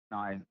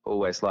I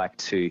always like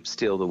to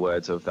steal the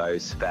words of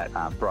those that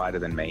are brighter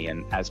than me.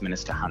 And as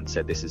Minister Hunt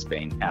said, this has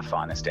been our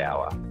finest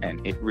hour.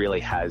 And it really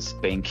has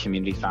been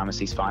Community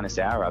Pharmacy's finest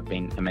hour. I've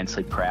been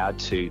immensely proud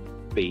to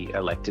be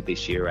elected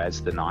this year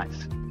as the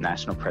 9th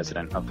National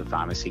President of the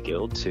Pharmacy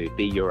Guild, to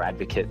be your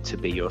advocate, to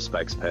be your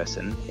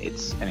spokesperson.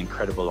 It's an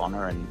incredible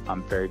honour and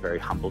I'm very, very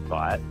humbled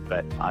by it.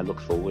 But I look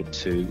forward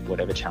to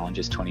whatever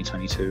challenges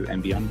 2022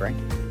 and beyond bring.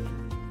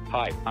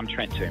 Hi, I'm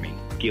Trent Toomey,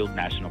 Guild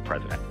National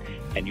President,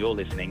 and you're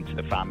listening to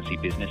the Pharmacy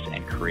Business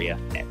and Career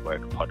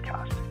Network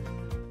podcast.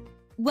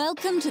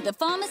 Welcome to the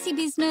Pharmacy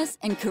Business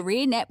and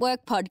Career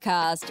Network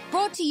podcast,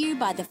 brought to you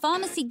by the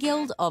Pharmacy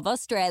Guild of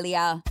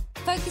Australia.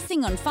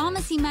 Focusing on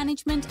pharmacy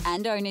management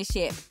and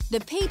ownership, the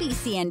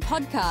PBCN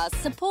podcast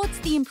supports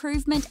the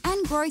improvement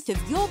and growth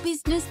of your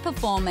business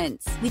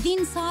performance with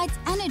insights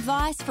and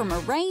advice from a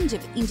range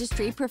of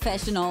industry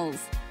professionals.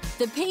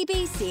 The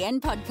PBCN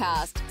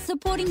podcast,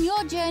 supporting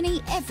your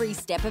journey every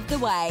step of the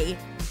way.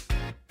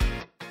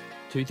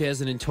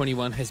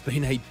 2021 has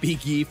been a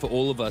big year for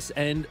all of us,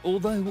 and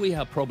although we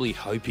are probably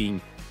hoping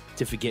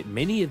to forget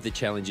many of the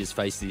challenges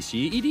faced this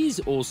year, it is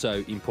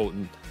also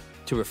important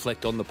to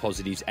reflect on the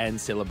positives and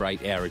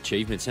celebrate our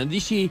achievements. And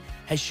this year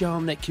has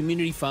shown that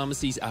community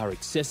pharmacies are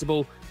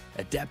accessible,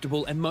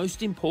 adaptable, and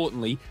most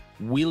importantly,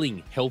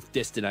 willing health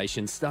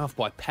destinations staffed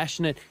by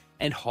passionate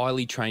and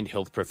highly trained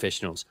health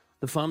professionals.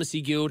 The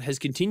Pharmacy Guild has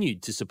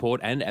continued to support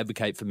and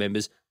advocate for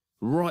members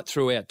right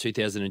throughout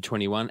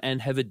 2021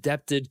 and have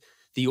adapted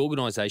the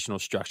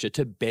organisational structure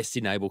to best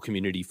enable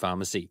community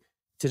pharmacy.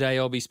 Today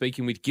I'll be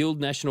speaking with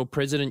Guild National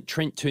President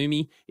Trent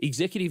Toomey,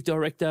 Executive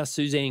Director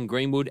Suzanne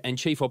Greenwood and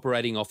Chief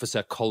Operating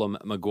Officer Colin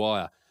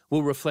Maguire.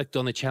 We'll reflect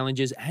on the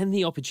challenges and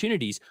the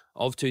opportunities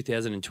of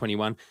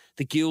 2021,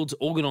 the Guild's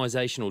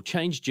organisational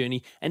change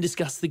journey, and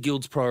discuss the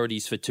Guild's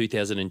priorities for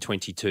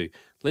 2022.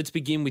 Let's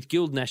begin with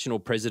Guild National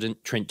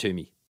President Trent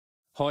Toomey.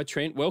 Hi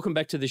Trent, welcome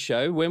back to the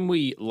show. When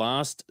we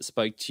last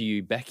spoke to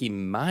you back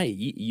in May,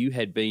 you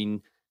had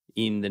been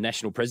in the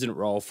National President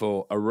role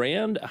for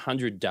around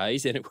 100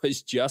 days, and it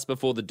was just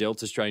before the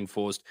Delta strain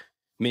forced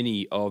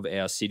many of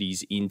our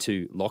cities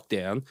into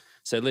lockdown.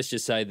 So let's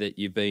just say that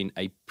you've been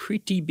a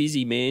pretty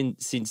busy man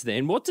since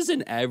then. What does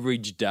an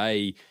average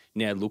day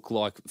now look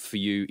like for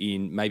you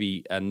in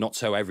maybe a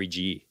not-so-average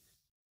year?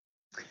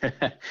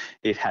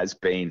 It has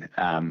been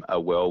a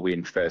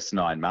whirlwind first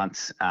 9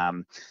 months.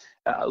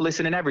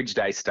 Listen, an average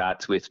day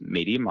starts with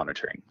media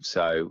monitoring.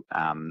 So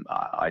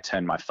I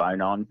turn my phone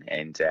on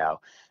and our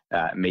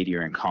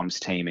media and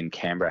comms team in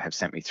Canberra have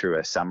sent me through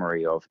a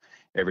summary of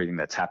everything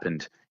that's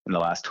happened in the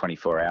last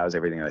 24 hours,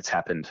 everything that's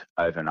happened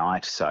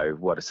overnight. So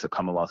what is the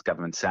Commonwealth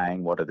Government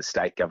saying? What are the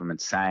state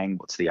governments saying?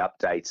 What's the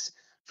updates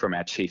from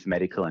our chief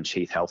medical and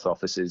chief health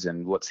officers,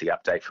 and what's the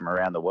update from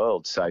around the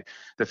world? So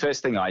the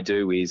first thing I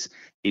do is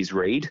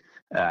read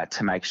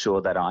to make sure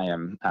that I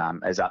am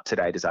as up to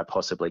date as I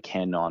possibly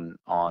can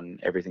on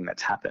everything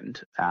that's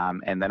happened,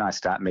 and then I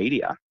start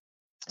media.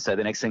 So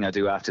the next thing I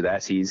do after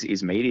that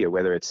is media,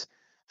 whether it's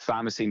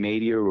pharmacy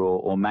media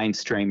or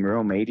mainstream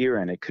rural media,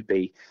 and it could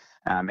be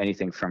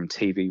anything from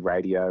TV,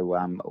 radio,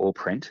 or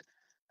print.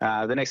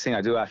 The next thing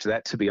I do after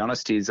that, to be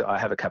honest, is I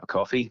have a cup of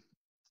coffee.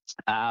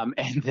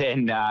 And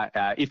then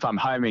if I'm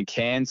home in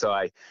Cairns,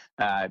 I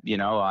do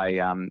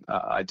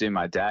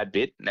my dad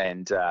bit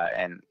and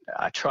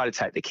I try to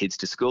take the kids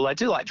to school. I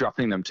do like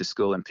dropping them to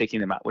school and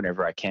picking them up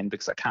whenever I can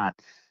because I can't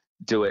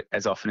do it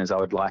as often as I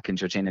would like, and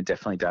Georgina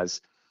definitely does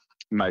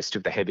most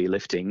of the heavy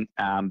lifting.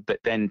 But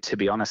then, to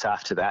be honest,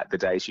 after that, the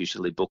day's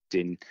usually booked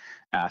in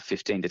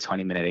 15 to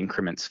 20-minute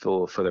increments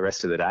for the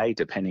rest of the day,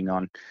 depending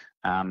on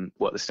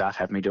what the staff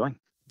have me doing.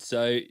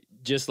 So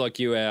just like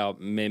you, our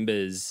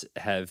members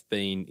have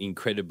been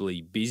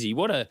incredibly busy.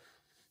 What are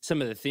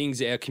some of the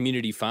things our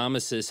community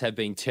pharmacists have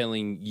been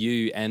telling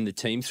you and the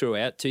team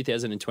throughout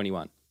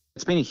 2021?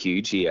 It's been a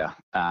huge year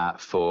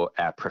for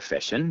our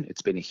profession.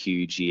 It's been a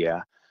huge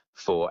year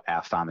for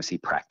our pharmacy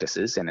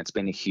practices, and it's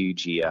been a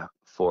huge year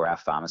for our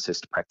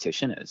pharmacist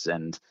practitioners.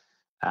 And,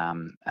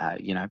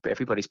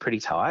 everybody's pretty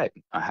tired,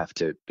 I have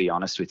to be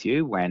honest with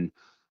you. When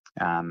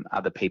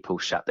other people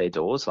shut their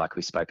doors, like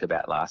we spoke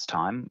about last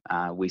time,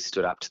 we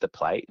stood up to the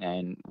plate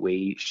and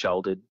we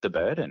shouldered the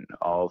burden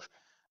of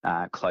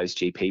closed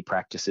GP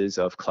practices,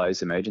 of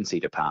closed emergency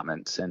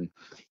departments. And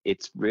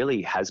it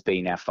really has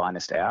been our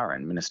finest hour.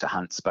 And Minister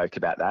Hunt spoke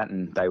about that,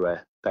 and they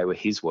were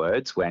his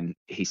words when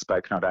he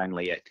spoke not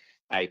only at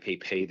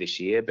APP this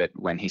year, but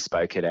when he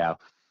spoke at our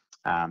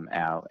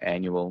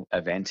annual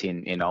event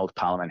in Old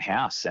Parliament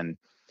House. And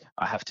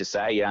I have to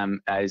say,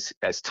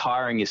 as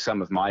tiring as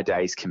some of my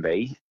days can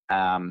be,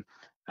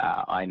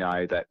 I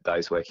know that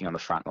those working on the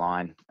front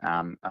line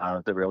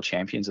are the real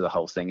champions of the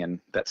whole thing, and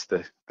that's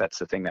the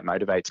thing that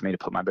motivates me to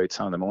put my boots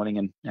on in the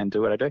morning and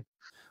do what I do.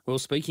 Well,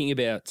 speaking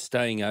about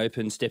staying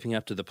open, stepping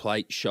up to the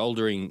plate,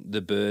 shouldering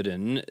the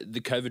burden, the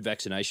COVID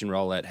vaccination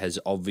rollout has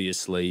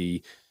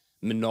obviously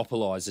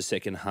monopolise the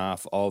second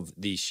half of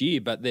this year,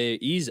 but there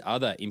is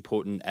other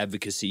important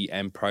advocacy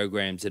and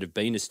programs that have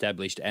been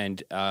established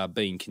and are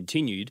being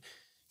continued.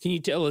 Can you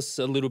tell us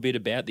a little bit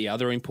about the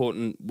other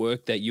important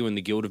work that you and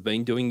the Guild have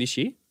been doing this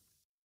year?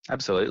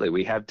 Absolutely.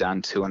 We have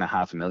done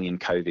 2.5 million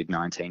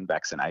COVID-19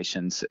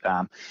 vaccinations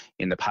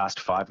in the past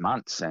 5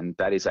 months, and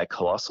that is a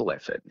colossal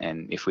effort.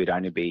 And if we'd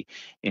only be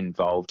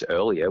involved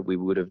earlier, we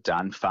would have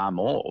done far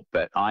more.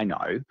 But I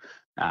know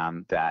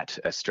that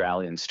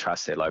Australians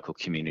trust their local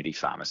community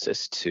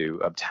pharmacists to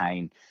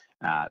obtain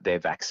their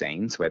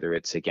vaccines, whether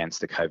it's against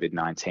the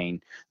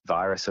COVID-19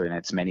 virus or in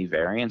its many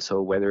variants,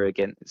 or whether it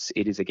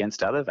is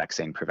against other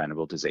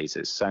vaccine-preventable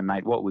diseases. So,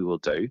 mate, what we will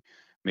do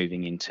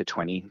moving into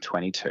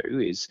 2022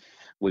 is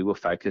we will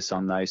focus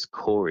on those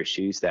core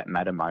issues that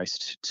matter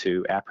most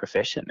to our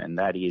profession, and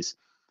that is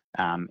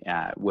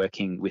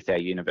working with our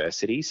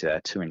universities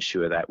to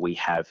ensure that we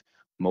have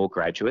more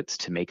graduates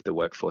to meet the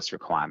workforce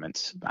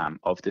requirements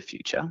of the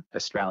future.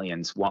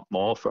 Australians want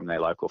more from their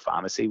local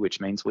pharmacy,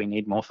 which means we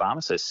need more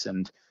pharmacists.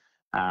 And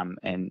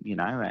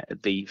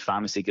the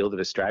Pharmacy Guild of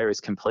Australia is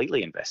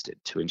completely invested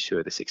to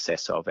ensure the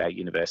success of our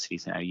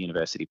universities and our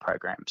university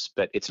programs.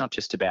 But it's not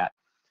just about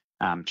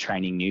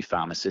training new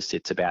pharmacists,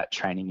 it's about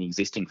training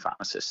existing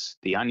pharmacists.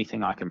 The only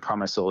thing I can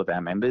promise all of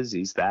our members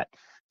is that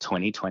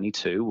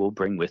 2022 will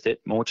bring with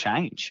it more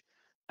change.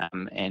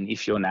 And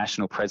if your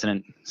national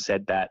president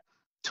said that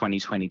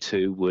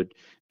 2022 would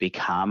be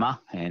calmer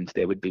and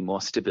there would be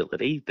more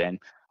stability, then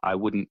I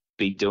wouldn't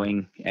be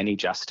doing any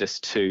justice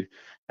to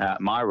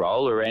my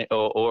role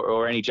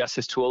or any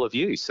justice to all of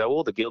you. So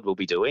all the Guild will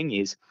be doing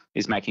is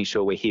making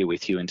sure we're here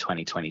with you in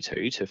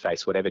 2022 to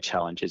face whatever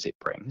challenges it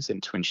brings,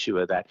 and to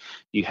ensure that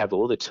you have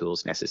all the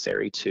tools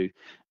necessary to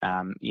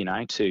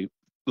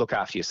look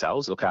after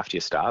yourselves, look after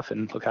your staff,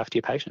 and look after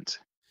your patients.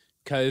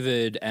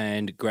 COVID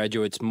and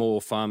graduates,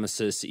 more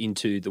pharmacists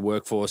into the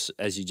workforce,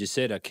 as you just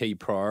said, are key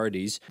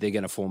priorities. They're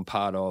going to form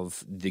part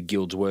of the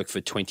Guild's work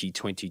for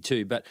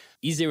 2022. But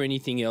is there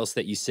anything else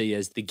that you see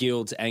as the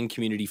Guild's and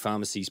community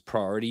pharmacies'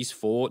 priorities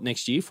for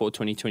next year, for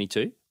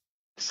 2022?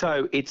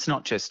 So it's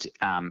not just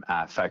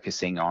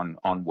focusing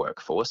on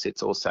workforce,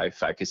 it's also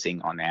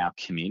focusing on our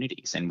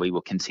communities, and we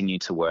will continue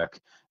to work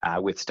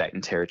with state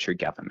and territory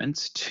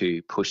governments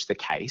to push the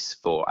case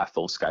for a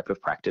full scope of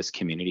practice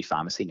community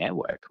pharmacy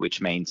network, which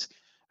means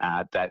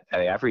that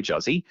the average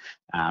Aussie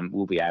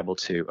will be able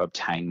to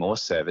obtain more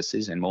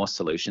services and more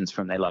solutions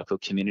from their local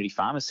community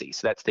pharmacy.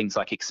 So that's things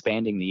like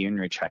expanding the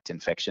urinary tract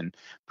infection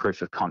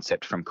proof of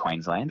concept from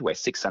Queensland, where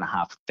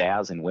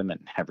 6,500 women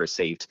have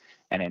received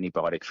an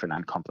antibiotic for an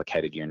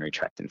uncomplicated urinary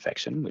tract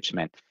infection, which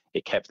meant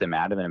it kept them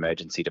out of an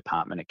emergency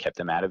department, it kept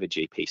them out of a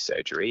GP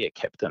surgery, it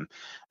kept them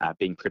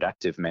being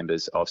productive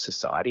members of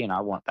society, and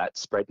I want that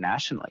spread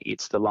nationally.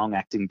 It's the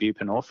long-acting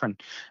buprenorphine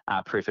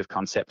proof of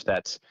concept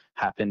that's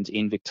happened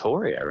in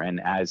Victoria,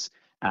 and as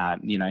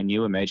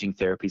new emerging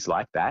therapies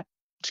like that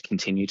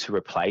continue to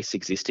replace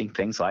existing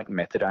things like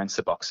methadone,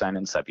 Suboxone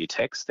and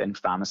Subutex, then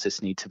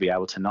pharmacists need to be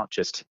able to not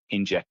just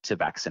inject to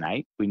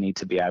vaccinate, we need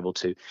to be able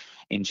to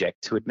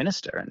inject to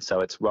administer. And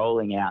so it's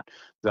rolling out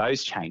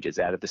those changes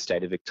out of the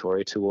state of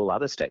Victoria to all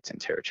other states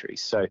and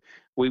territories. So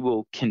we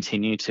will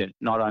continue to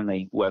not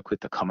only work with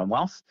the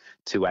Commonwealth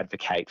to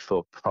advocate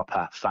for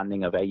proper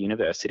funding of our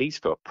universities,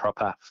 for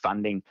proper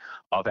funding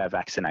of our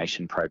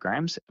vaccination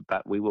programs,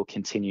 but we will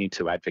continue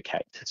to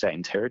advocate to state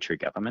and territory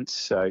governments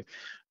so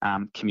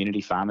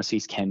community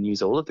pharmacies can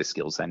use all of the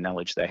skills and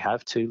knowledge they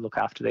have to look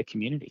after their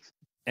communities.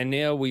 And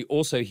now we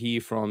also hear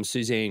from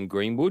Suzanne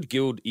Greenwood,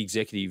 Guild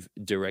Executive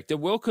Director.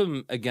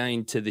 Welcome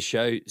again to the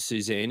show,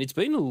 Suzanne. It's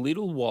been a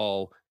little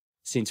while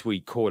since we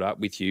caught up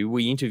with you.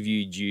 We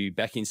interviewed you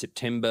back in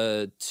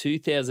September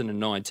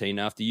 2019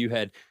 after you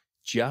had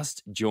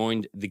just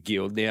joined the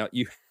Guild. Now,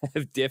 you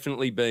have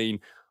definitely been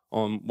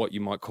on what you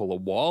might call a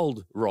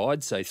wild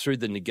ride. So through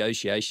the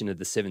negotiation of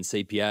the 7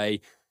 CPA,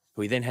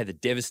 we then had the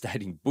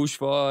devastating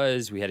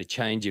bushfires. We had a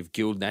change of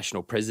Guild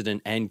National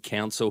President and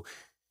Council.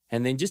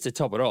 And then just to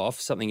top it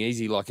off, something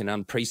easy like an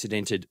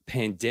unprecedented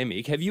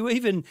pandemic. Have you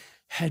even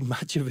had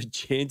much of a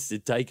chance to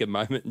take a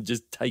moment and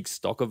just take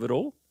stock of it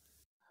all?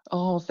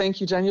 Oh,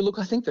 thank you, Daniel. Look,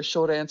 I think the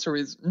short answer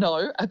is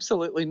no,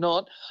 absolutely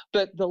not.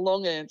 But the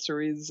long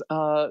answer is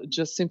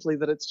just simply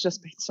that it's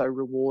just been so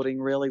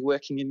rewarding, really,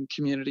 working in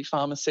community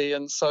pharmacy.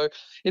 And so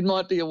it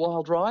might be a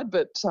wild ride,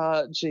 but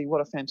gee, what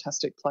a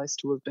fantastic place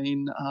to have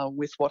been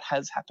with what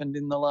has happened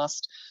in the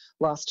last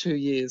 2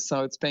 years.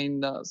 So it's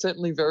been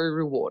certainly very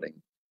rewarding.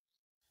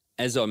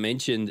 As I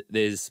mentioned,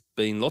 there's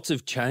been lots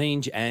of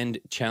change and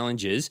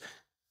challenges.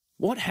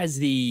 What has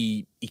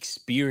the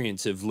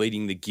experience of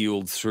leading the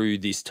Guild through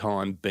this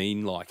time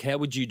been like? How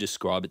would you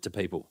describe it to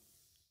people?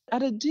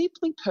 At a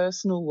deeply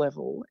personal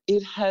level,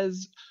 it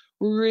has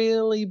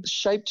really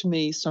shaped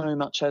me so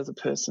much as a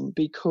person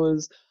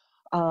because,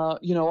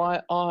 I've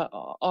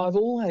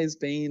always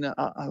been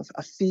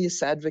a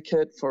fierce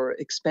advocate for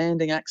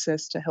expanding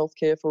access to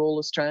healthcare for all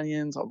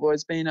Australians. I've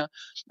always been a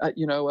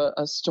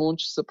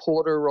staunch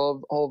supporter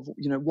of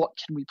what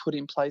can we put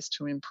in place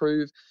to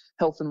improve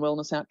health and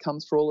wellness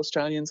outcomes for all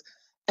Australians.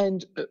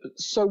 And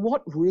so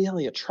what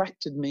really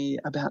attracted me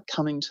about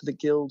coming to the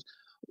Guild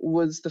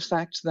was the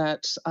fact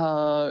that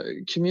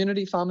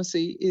community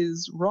pharmacy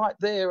is right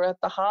there at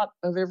the heart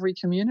of every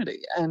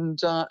community,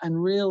 and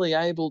really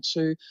able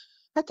to,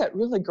 at that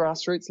really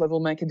grassroots level,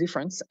 make a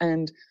difference.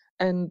 And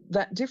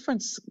that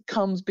difference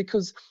comes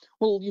because,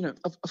 well,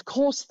 of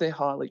course they're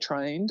highly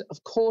trained,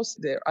 of course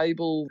they're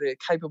able, they're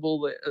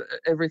capable,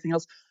 everything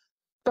else.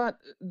 But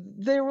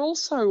they're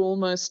also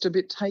almost a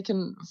bit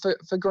taken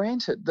for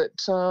granted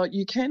that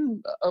you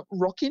can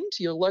rock into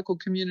your local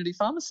community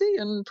pharmacy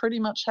and pretty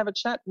much have a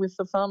chat with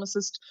the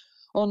pharmacist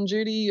on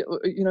duty,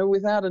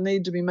 without a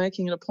need to be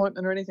making an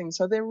appointment or anything.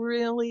 So they're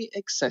really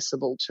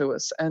accessible to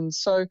us. And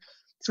so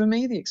for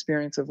me, the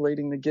experience of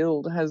leading the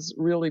Guild has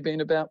really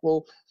been about,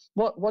 well,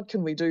 what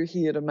can we do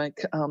here to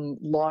make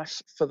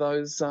life for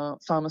those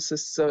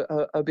pharmacists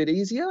a bit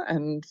easier,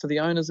 and for the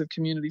owners of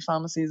community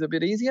pharmacies a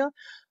bit easier,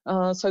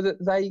 so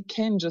that they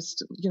can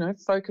just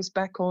focus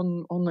back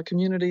on the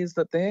communities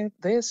that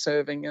they're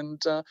serving,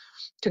 and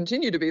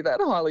continue to be that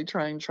highly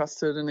trained,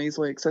 trusted, and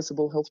easily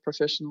accessible health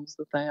professionals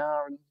that they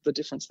are, and the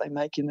difference they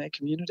make in their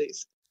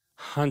communities.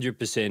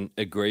 100%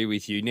 agree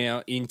with you.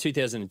 Now, in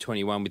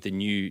 2021, with the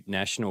new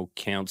National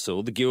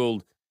Council, the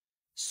Guild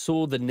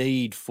saw the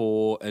need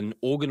for an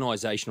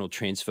organisational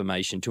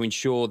transformation to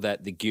ensure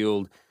that the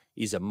Guild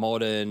is a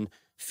modern,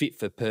 fit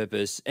for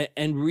purpose,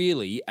 and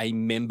really a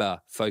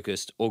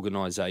member-focused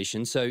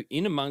organisation. So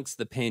in amongst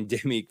the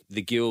pandemic,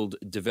 the Guild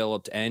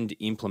developed and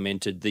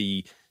implemented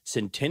the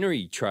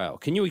Centenary Trail.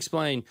 Can you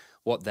explain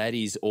what that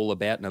is all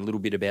about and a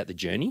little bit about the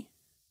journey?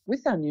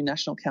 With our new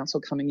National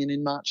Council coming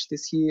in March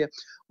this year,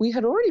 we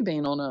had already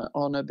been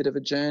on a bit of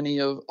a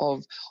journey of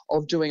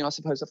doing, I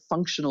suppose, a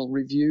functional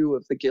review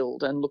of the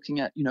Guild, and looking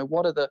at,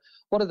 what are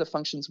the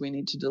functions we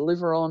need to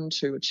deliver on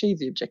to achieve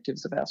the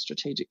objectives of our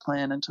strategic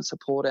plan and to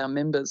support our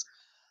members.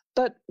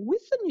 But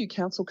with the new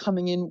council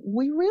coming in,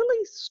 we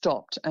really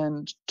stopped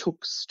and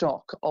took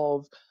stock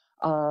of,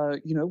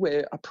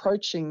 we're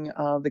approaching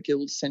the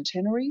Guild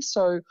centenary.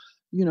 So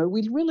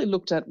we really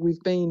looked at,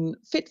 we've been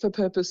fit for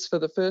purpose for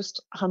the first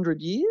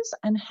 100 years,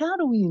 and how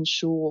do we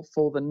ensure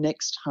for the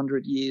next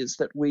 100 years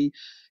that we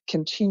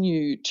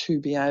continue to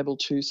be able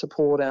to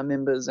support our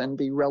members and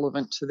be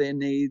relevant to their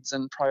needs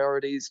and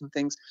priorities and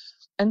things.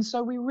 And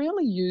so we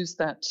really use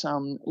that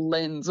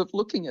lens of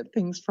looking at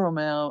things from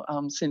our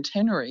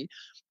centenary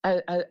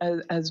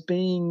as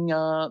being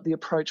the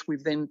approach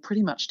we've then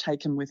pretty much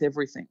taken with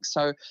everything.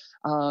 So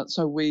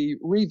we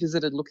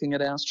revisited looking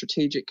at our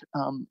strategic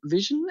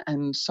vision,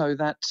 and so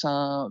that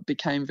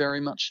became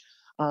very much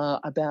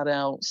about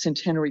our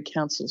Centenary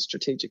Council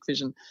strategic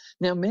vision.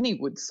 Now, many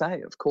would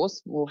say, of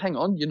course, well, hang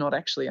on, you're not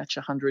actually at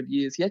your 100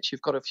 years yet.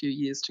 You've got a few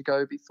years to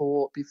go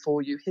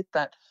before you hit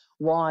that.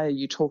 Why are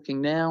you talking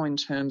now in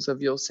terms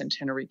of your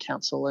Centenary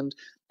Council?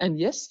 And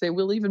yes, there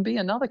will even be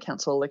another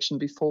council election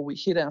before we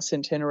hit our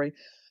centenary.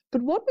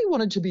 But what we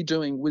wanted to be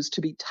doing was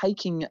to be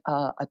taking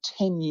a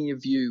 10-year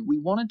view. We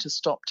wanted to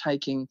stop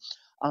taking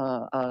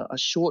a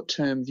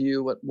short-term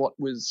view at what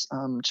was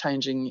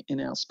changing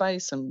in our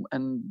space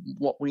and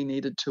what we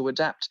needed to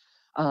adapt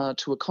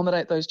to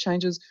accommodate those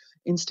changes.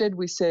 Instead,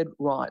 we said,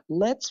 right,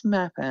 let's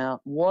map out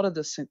what are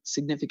the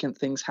significant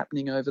things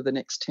happening over the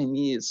next 10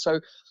 years. So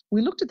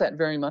we looked at that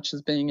very much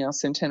as being our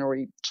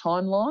centenary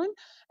timeline.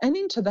 And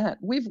into that,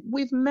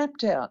 we've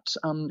mapped out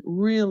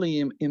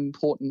really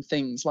important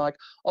things, like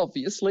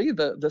obviously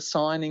the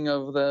signing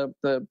of the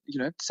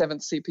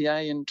 7th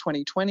CPA in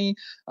 2020,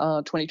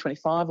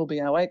 2025 will be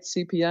our 8th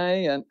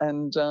CPA,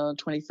 and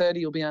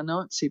 2030 will be our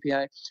 9th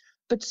CPA.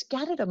 But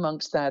scattered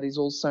amongst that is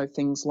also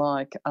things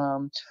like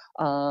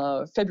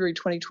February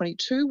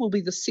 2022 will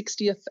be the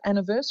 60th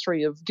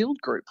anniversary of Guild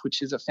Group,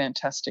 which is a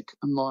fantastic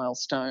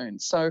milestone.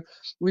 So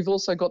we've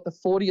also got the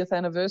 40th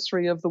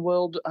anniversary of the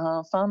World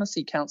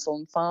Pharmacy Council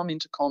and Farm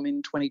Intercom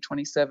in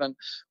 2027.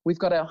 We've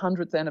got our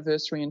 100th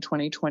anniversary in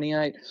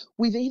 2028.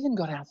 We've even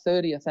got our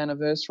 30th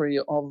anniversary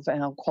of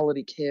our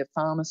Quality Care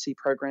Pharmacy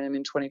program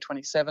in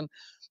 2027.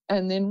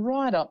 And then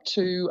right up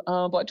to,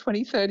 by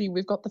 2030,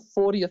 we've got the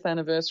 40th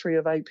anniversary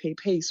of APP.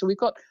 So we've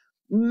got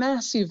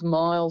massive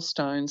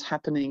milestones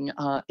happening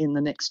in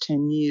the next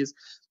 10 years.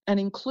 And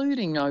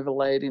including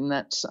overlaid in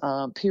that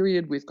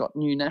period, we've got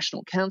new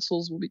national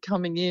councils will be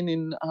coming in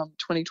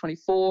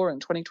 2024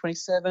 and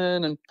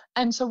 2027.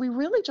 And so we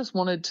really just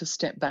wanted to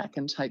step back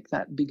and take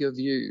that bigger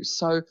view.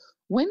 So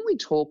when we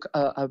talk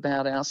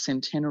about our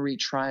Centenary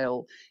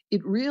Trail,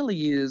 it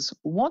really is,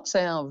 what's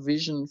our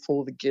vision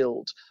for the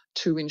Guild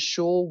to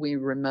ensure we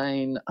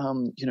remain,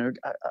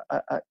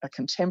 a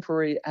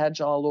contemporary,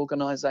 agile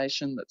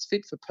organisation that's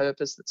fit for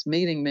purpose, that's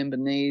meeting member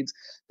needs,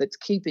 that's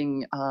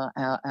keeping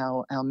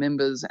our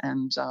members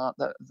and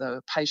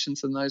the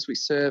patients and those we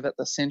serve at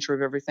the centre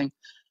of everything.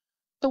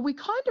 But we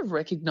kind of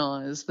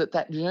recognise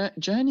that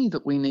journey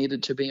that we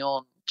needed to be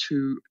on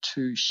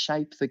to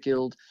shape the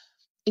Guild,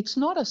 it's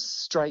not a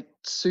straight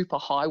super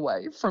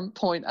highway from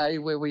point A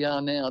where we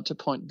are now to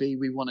point B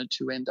we wanted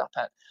to end up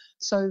at.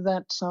 So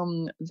that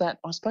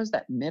I suppose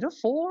that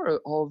metaphor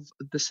of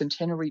the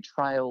Centenary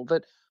Trail,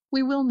 that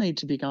we will need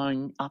to be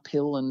going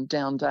uphill and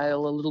down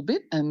dale a little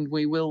bit, and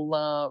we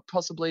will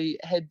possibly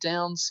head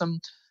down some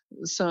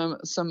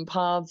some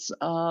paths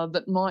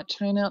that might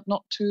turn out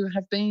not to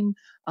have been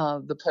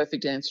the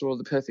perfect answer or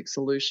the perfect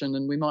solution,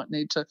 and we might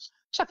need to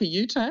chuck a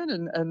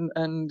U-turn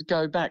and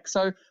go back.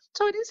 So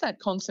it is that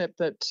concept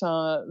that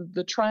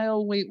the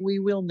trail we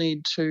will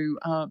need to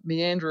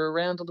meander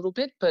around a little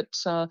bit, but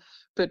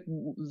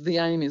the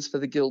aim is for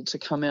the Guild to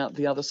come out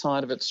the other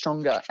side of it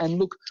stronger. And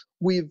look,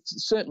 we've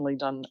certainly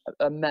done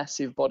a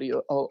massive body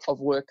of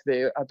work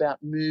there about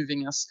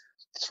moving us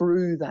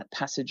through that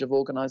passage of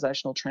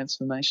organisational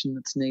transformation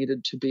that's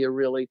needed to be a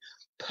really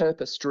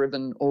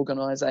purpose-driven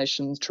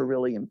organisation, to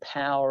really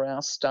empower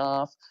our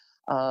staff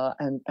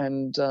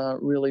and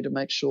really to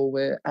make sure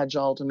we're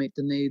agile to meet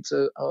the needs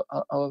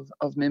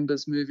of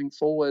members moving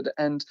forward.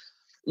 And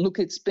look,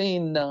 it's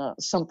been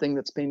something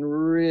that's been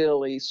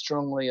really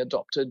strongly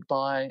adopted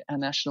by our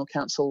National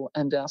Council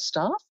and our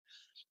staff.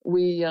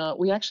 We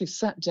actually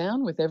sat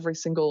down with every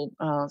single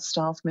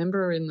staff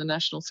member in the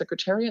National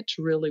Secretariat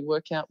to really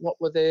work out what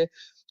were their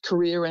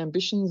career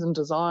ambitions and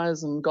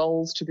desires and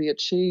goals to be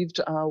achieved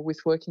with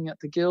working at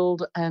the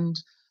Guild. And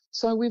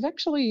so we've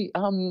actually,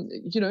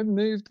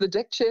 moved the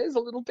deck chairs a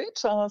little bit,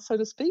 so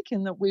to speak,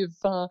 in that we've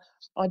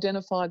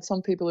identified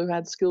some people who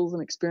had skills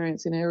and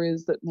experience in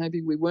areas that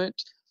maybe we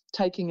weren't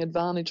taking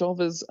advantage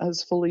of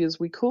as fully as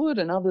we could,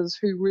 and others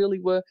who really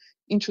were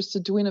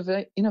interested to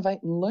innovate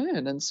and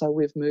learn. And so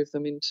we've moved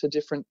them into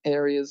different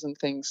areas and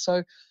things.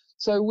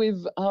 So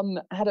we've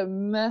had a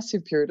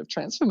massive period of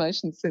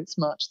transformation since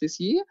March this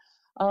year.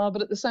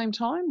 But at the same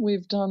time,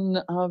 we've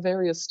done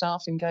various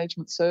staff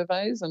engagement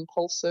surveys and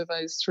pulse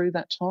surveys through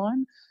that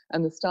time,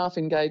 and the staff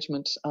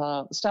engagement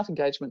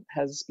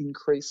has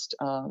increased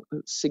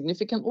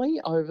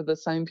significantly over the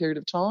same period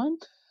of time,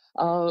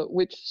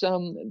 which,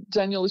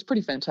 Daniel, is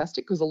pretty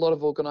fantastic, because a lot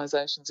of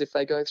organisations, if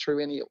they go through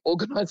any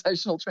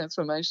organisational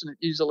transformation, it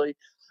usually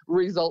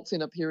results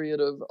in a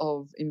period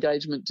of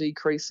engagement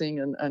decreasing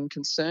and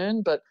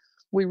concern. But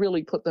we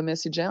really put the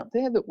message out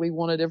there that we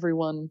wanted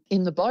everyone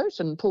in the boat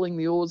and pulling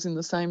the oars in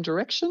the same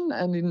direction,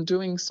 and in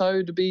doing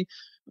so to be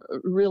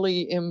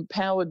really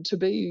empowered to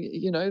be,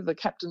 the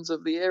captains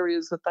of the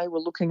areas that they were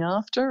looking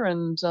after.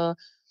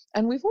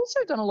 And we've also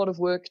done a lot of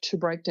work to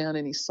break down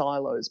any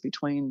silos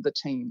between the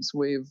teams.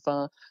 We've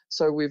done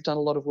a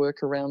lot of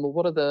work around, well,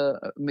 what are the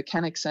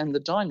mechanics and the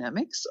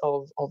dynamics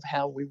of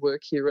how we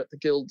work here at the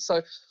Guild.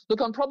 So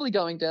look, I'm probably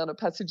going down a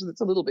passage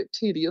that's a little bit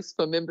tedious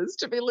for members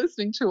to be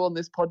listening to on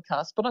this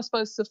podcast, but I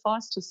suppose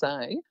suffice to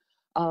say,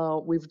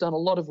 we've done a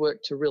lot of work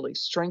to really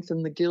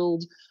strengthen the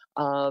Guild.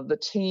 The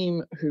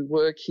team who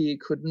work here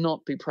could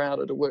not be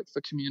prouder to work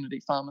for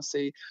community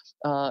pharmacy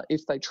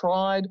if they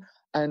tried.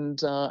 And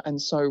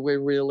so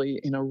we're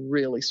really in a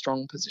really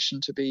strong position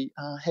to be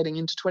heading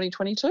into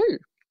 2022.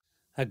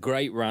 A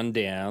great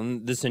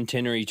rundown. The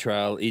Centenary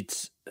Trail,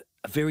 it's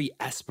a very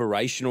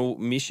aspirational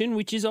mission,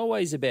 which is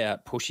always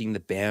about pushing the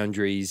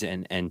boundaries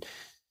and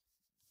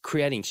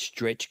creating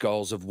stretch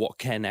goals of what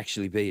can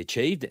actually be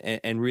achieved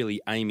and really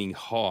aiming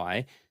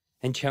high.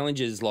 And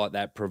challenges like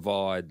that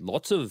provide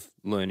lots of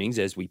learnings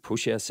as we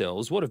push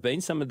ourselves. What have been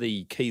some of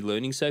the key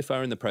learnings so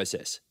far in the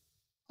process?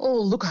 Oh,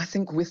 look, I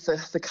think with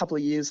the couple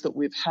of years that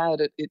we've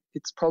had,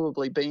 it's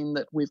probably been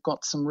that we've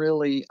got some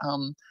really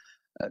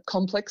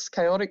complex,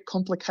 chaotic,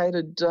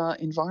 complicated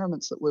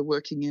environments that we're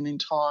working in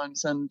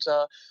times, and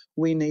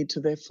we need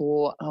to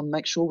therefore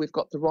make sure we've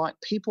got the right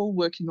people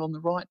working on the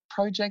right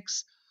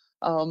projects.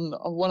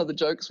 One of the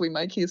jokes we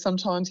make here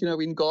sometimes,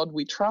 in God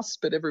we trust,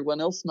 but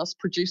everyone else must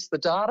produce the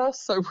data.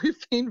 So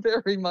we've been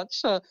very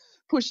much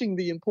pushing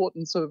the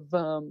importance of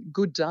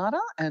good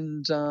data,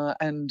 and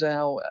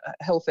our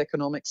health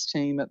economics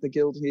team at the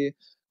Guild here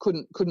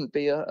couldn't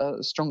be a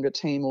stronger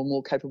team or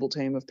more capable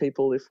team of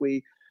people if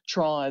we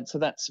tried. So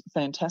that's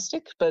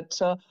fantastic. But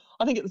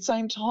I think at the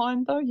same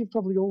time, though, you've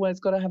probably always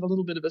got to have a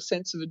little bit of a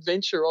sense of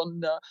adventure.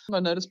 On my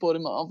notice board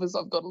in my office,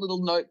 I've got a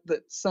little note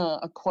that's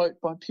a quote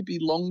by Pippi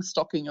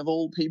Longstocking of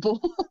all people,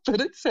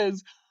 but it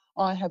says,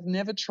 "I have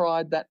never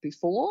tried that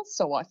before,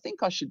 so I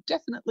think I should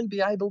definitely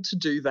be able to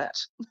do that."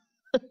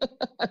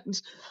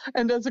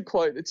 and as a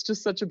quote, it's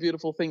just such a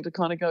beautiful thing to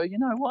kind of go, you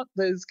know what,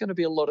 there's going to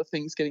be a lot of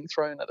things getting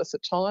thrown at us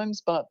at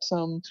times, but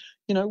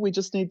we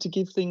just need to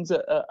give things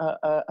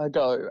a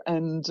go.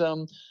 And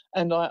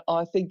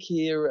I think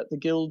here at the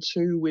Guild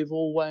too, we've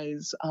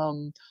always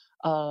had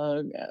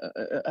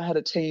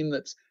a team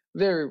that's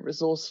very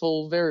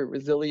resourceful, very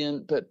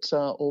resilient, but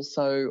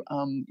also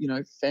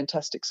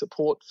fantastic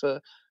support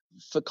for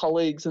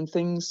colleagues and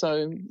things.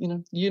 So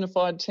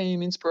unified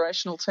team,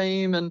 inspirational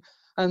team,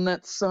 and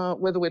that's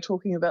whether we're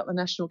talking about the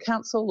National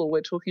Council or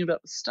we're talking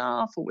about the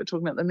staff or we're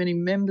talking about the many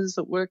members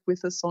that work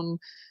with us on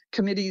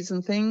committees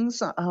and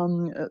things.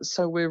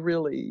 So we're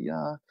really,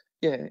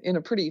 in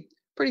a pretty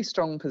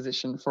strong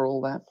position for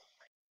all that.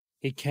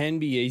 It can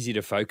be easy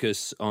to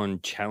focus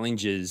on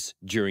challenges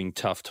during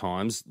tough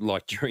times,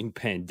 like during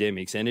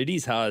pandemics, and it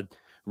is hard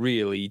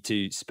really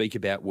to speak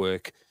about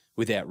work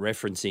without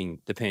referencing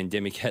the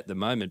pandemic at the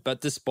moment. But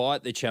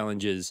despite the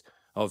challenges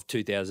of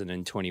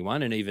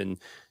 2021 and even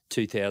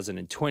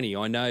 2020.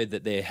 I know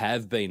that there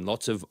have been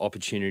lots of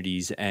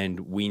opportunities and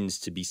wins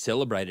to be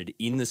celebrated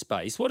in the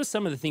space. What are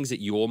some of the things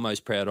that you're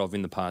most proud of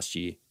in the past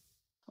year?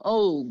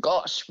 Oh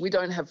gosh, we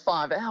don't have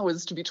 5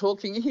 hours to be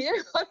talking here.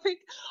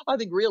 I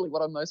think really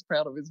what I'm most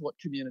proud of is what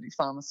community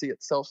pharmacy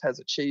itself has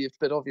achieved.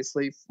 But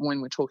obviously,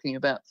 when we're talking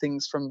about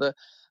things from the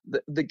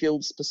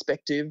Guild's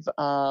perspective,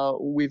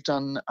 we've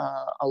done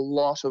a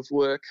lot of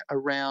work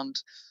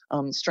around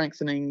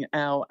strengthening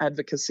our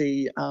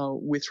advocacy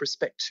with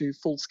respect to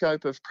full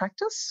scope of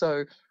practice.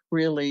 So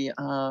really,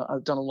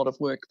 I've done a lot of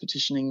work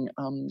petitioning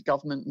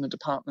government and the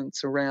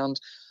departments around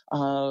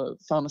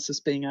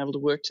pharmacists being able to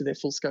work to their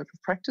full scope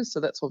of practice. So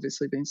that's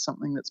obviously been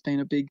something that's been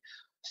a big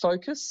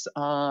focus.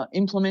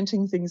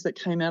 Implementing things that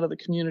came out of the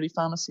community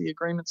pharmacy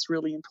agreement's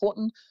really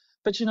important.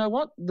 But you know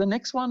what? The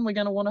next one we're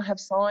going to want to have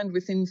signed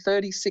within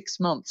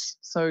 36 months.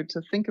 So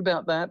to think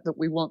about that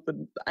we want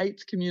the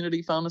 8th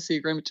community pharmacy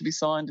agreement to be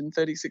signed in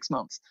 36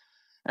 months.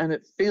 And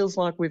it feels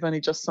like we've only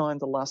just signed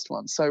the last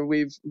one. So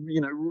we've,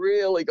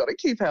 really got to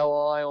keep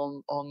our eye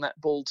on that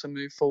ball to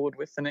move forward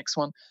with the next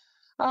one.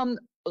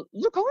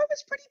 Look, I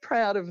was pretty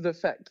proud of the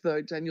fact,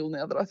 though, Daniel,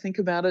 now that I think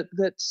about it,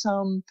 that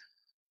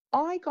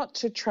I got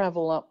to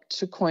travel up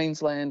to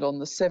Queensland on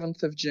the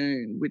 7th of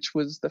June, which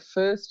was the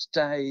first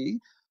day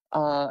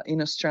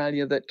in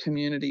Australia that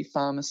community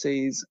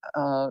pharmacies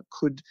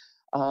could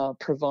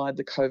provide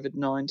the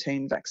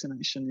COVID-19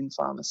 vaccination in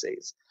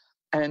pharmacies.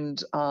 And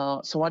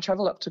so I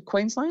travelled up to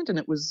Queensland, and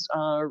it was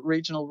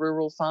regional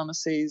rural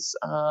pharmacies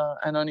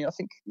and only, I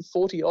think,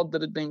 40 odd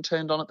that had been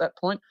turned on at that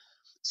point.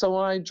 So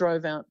I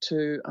drove out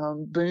to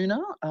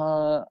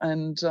Boonah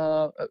and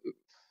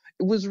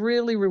it was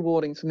really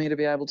rewarding for me to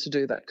be able to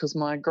do that because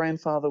my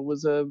grandfather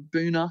was a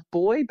Boonah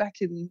boy back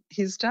in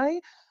his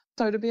day.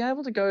 So to be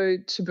able to go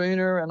to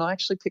Boonah, and I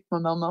actually picked my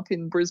mum up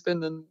in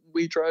Brisbane and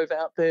we drove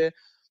out there.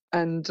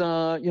 And,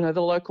 the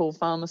local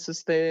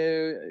pharmacist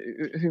there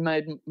who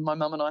made my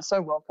mum and I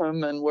so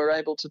welcome and were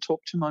able to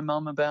talk to my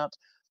mum about,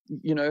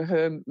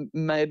 her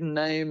maiden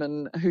name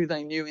and who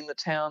they knew in the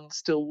town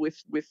still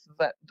with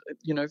that,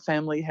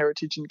 family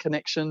heritage and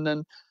connection.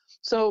 And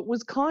so it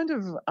was kind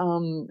of,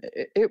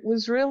 it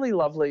was really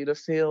lovely to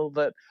feel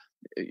that,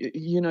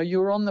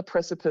 you're on the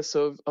precipice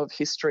of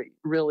history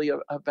really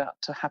about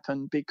to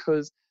happen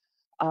because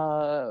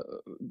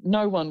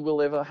no one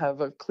will ever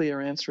have a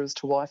clear answer as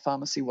to why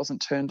pharmacy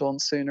wasn't turned on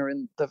sooner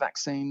in the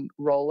vaccine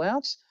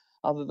rollout,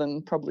 other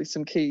than probably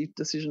some key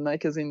decision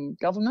makers in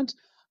government.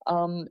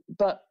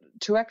 But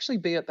to actually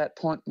be at that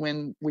point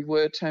when we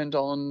were turned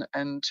on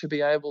and to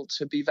be able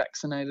to be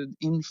vaccinated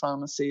in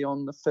pharmacy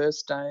on the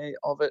first day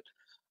of it,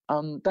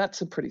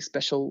 that's a pretty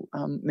special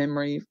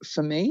memory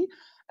for me.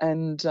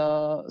 And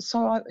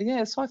so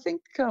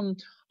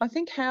I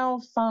think how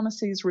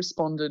pharmacies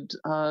responded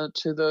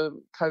to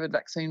the COVID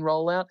vaccine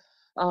rollout,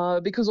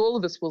 because all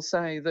of us will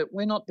say that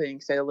we're not being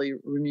fairly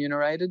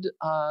remunerated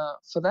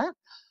for that.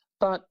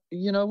 But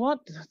you know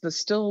what? There's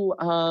still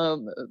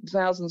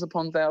thousands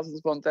upon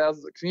thousands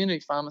of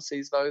community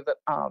pharmacies, though, that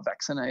are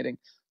vaccinating.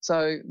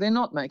 So they're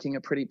not making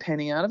a pretty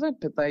penny out of it,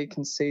 but they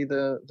can see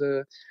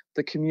the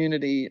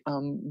community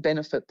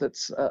benefit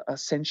that's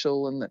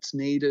essential and that's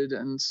needed.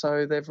 And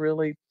so they've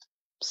really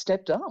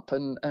stepped up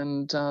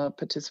and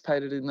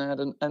participated in that.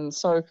 And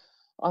so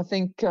I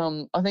think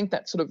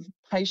that sort of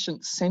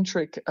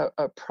patient-centric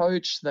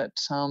approach that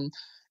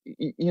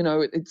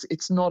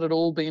it's not at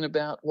all been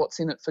about what's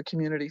in it for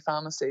community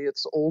pharmacy.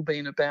 It's all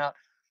been about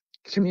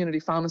community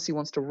pharmacy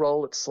wants to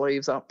roll its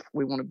sleeves up.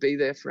 We want to be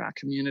there for our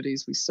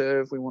communities we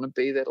serve. We want to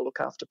be there to look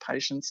after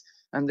patients.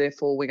 And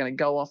therefore, we're going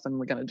to go off and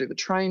we're going to do the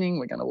training.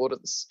 We're going to order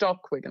the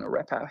stock. We're going to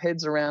wrap our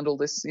heads around all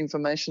this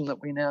information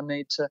that we now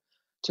need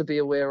to be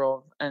aware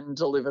of and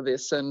deliver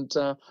this. And,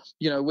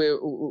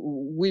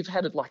 we've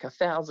had it like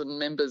 1,000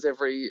 members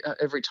every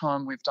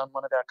time we've done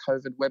one of our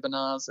COVID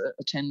webinars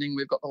attending.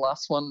 We've got the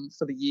last one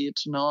for the year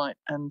tonight.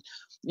 And,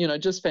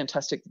 just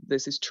fantastic.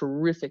 There's this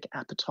terrific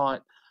appetite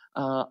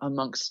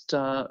amongst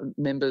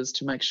members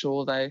to make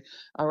sure they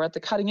are at the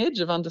cutting edge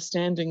of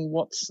understanding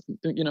what's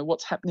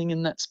happening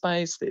in that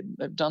space.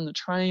 They've done the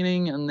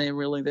training and they're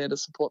really there to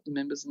support the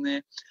members in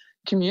their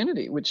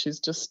community, which is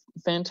just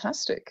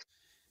fantastic.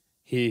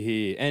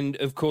 Here. And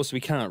of course,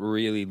 we can't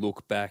really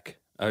look back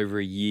over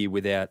a year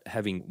without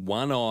having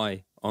one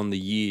eye on the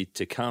year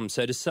to come.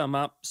 So to sum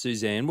up,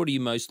 Suzanne, what are you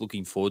most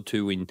looking forward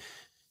to in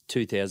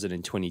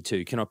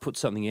 2022? Can I put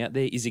something out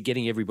there? Is it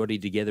getting everybody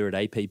together at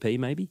APP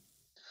maybe?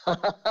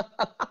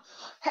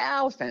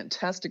 How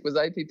fantastic was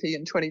APP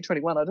in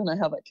 2021? I don't know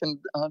how they can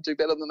do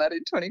better than that in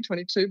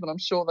 2022, but I'm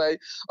sure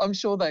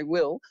they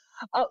will.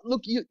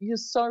 Look, you're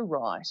so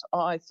right.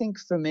 I think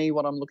for me,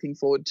 what I'm looking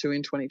forward to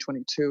in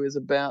 2022 is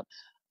about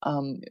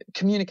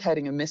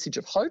communicating a message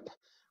of hope,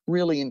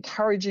 really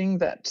encouraging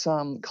that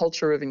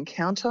culture of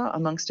encounter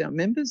amongst our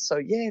members.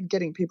 So,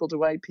 getting people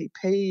to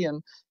APP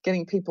and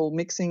getting people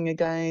mixing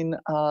again,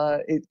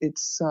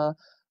 it's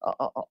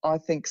I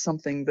think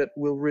something that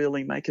will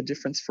really make a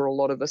difference for a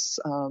lot of us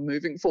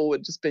moving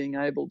forward, just being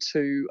able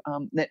to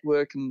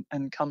network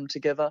and come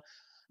together.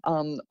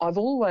 I've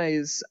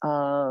always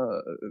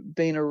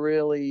been a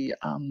really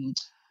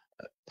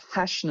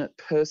passionate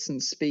person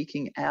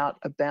speaking out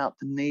about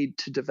the need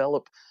to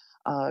develop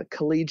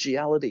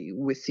collegiality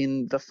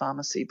within the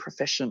pharmacy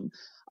profession.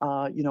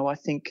 I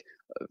think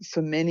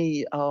for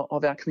many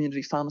of our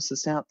community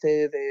pharmacists out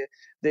there,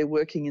 they're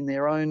working in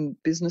their own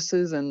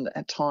businesses and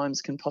at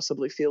times can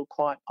possibly feel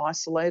quite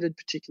isolated,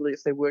 particularly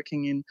if they're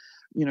working in,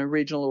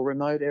 regional or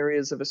remote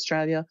areas of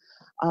Australia.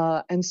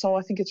 And so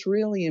I think it's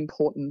really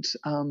important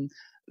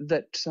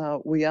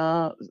that we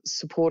are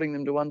supporting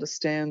them to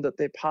understand that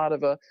they're part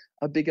of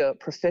a bigger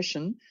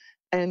profession.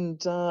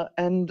 And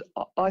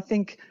I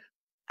think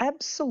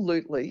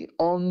absolutely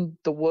on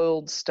the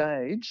world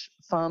stage,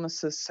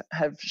 pharmacists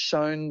have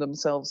shown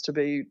themselves to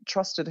be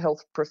trusted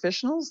health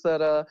professionals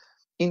that are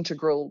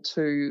integral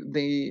to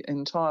the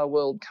entire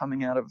world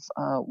coming out of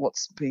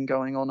what's been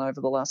going on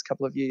over the last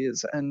couple of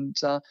years. And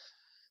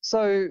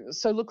so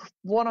look,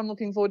 what I'm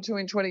looking forward to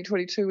in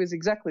 2022 is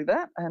exactly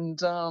that. And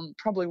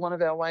probably one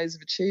of our ways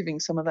of achieving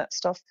some of that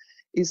stuff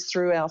is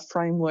through our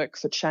Framework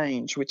for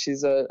Change, which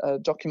is a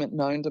document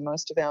known to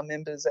most of our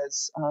members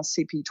as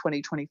CP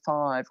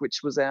 2025, which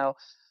was our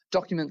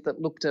document that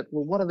looked at,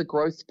 well, what are the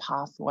growth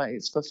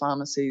pathways for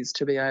pharmacies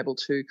to be able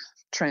to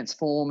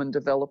transform and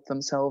develop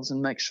themselves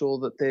and make sure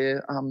that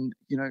they're,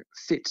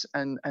 fit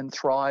and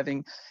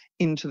thriving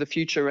into the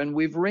future. And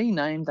we've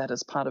renamed that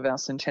as part of our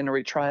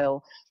Centenary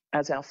Trail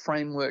as our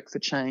Framework for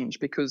Change,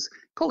 because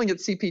calling it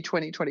CP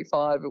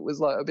 2025, it was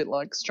like a bit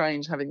like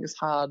strange having this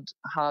hard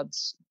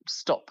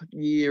stop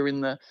year in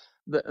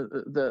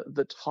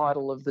the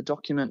title of the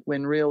document,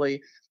 when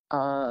really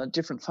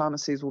different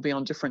pharmacies will be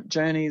on different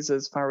journeys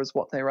as far as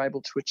what they're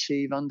able to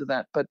achieve under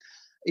that. But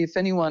if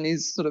anyone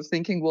is sort of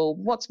thinking, well,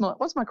 what's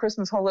my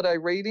Christmas holiday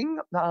reading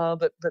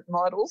that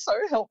might also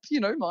help,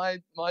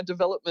 my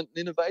development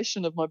and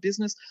innovation of my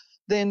business,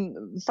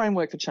 then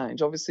Framework for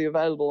Change, obviously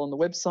available on the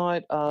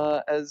website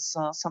as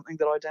something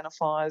that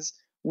identifies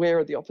where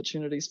are the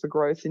opportunities for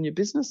growth in your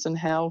business and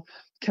how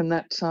can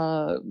that,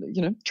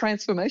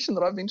 transformation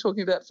that I've been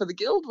talking about for the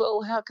Guild,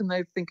 well, how can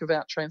they think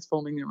about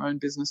transforming their own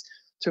business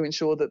to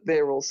ensure that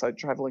they're also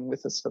travelling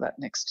with us for that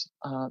next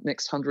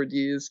 100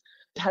 years.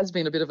 It has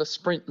been a bit of a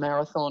sprint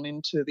marathon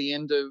into the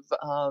end of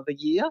the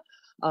year.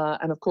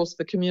 And of course,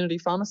 for community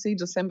pharmacy,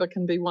 December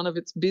can be one of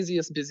its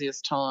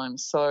busiest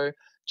times. So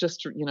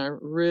just,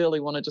 really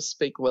want to just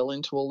speak well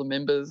into all the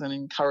members and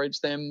encourage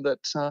them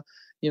that,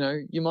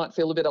 you might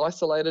feel a bit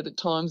isolated at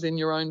times in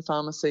your own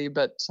pharmacy,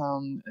 but,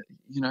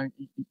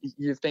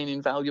 you've been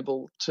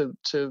invaluable to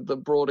the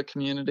broader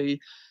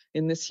community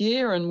in this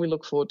year, and we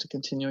look forward to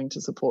continuing to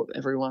support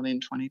everyone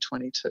in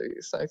 2022.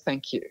 So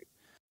thank you.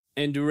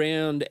 And to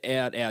round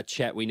out our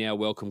chat, we now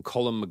welcome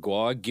Colin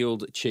Maguire,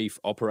 Guild Chief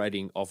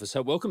Operating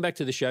Officer. Welcome back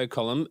to the show,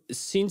 Colin.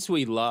 Since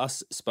we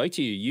last spoke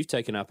to you, you've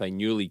taken up a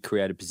newly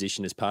created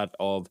position as part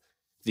of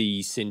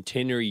the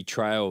Centenary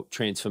Trail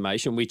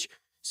transformation, which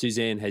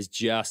Suzanne has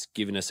just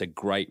given us a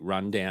great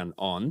rundown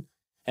on.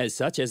 As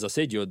such, as I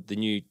said, you're the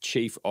new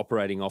Chief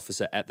Operating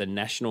Officer at the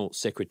National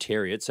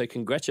Secretariat. So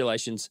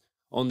congratulations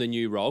on the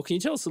new role. Can you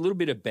tell us a little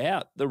bit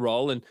about the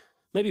role and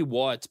maybe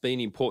why it's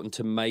been important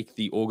to make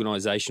the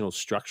organisational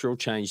structural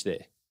change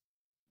there?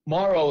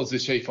 My role as the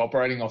Chief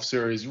Operating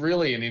Officer is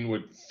really an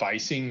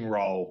inward-facing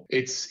role.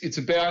 It's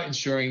about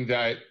ensuring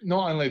that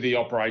not only the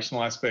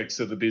operational aspects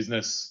of the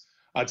business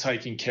are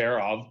taken care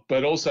of,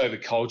 but also the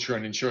culture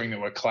and ensuring that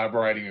we're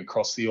collaborating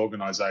across the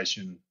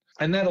organisation.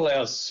 And that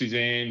allows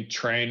Suzanne,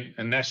 Trent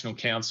and National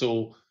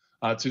Council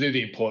to do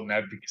the important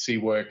advocacy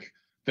work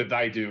that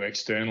they do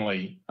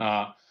externally.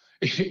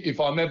 If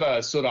I'm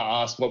ever sort of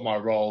asked what my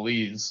role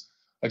is,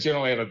 I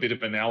generally have a bit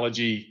of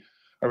analogy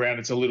around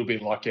it's a little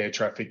bit like air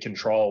traffic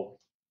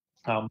control.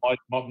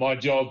 My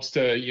job's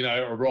to,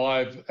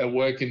 arrive at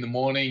work in the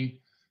morning,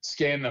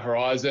 scan the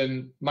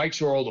horizon, make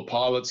sure all the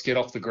pilots get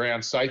off the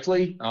ground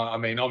safely.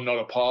 I'm not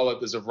a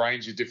pilot. There's a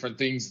range of different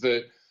things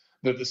that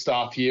the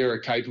staff here are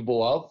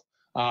capable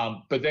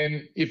of. But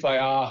then if they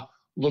are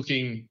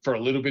looking for a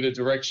little bit of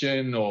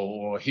direction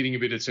or hitting a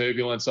bit of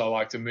turbulence, I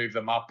like to move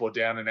them up or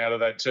down and out of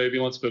that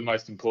turbulence, but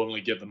most importantly,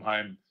 get them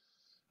home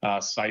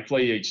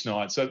safely each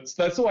night. So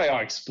that's the way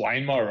I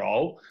explain my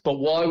role. But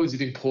why was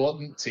it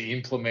important to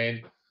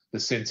implement the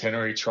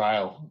Centenary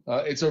Trail?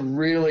 It's a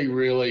really,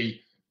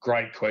 really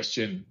great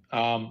question.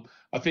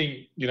 I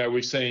think,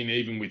 we've seen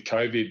even with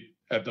COVID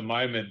at the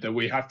moment that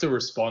we have to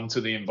respond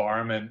to the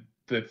environment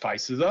that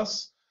faces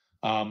us.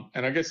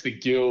 And I guess the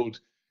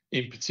Guild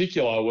in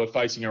particular, we're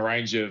facing a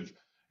range of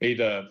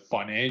either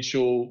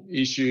financial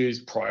issues,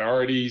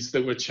 priorities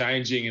that were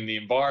changing in the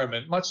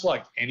environment, much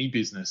like any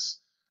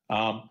business.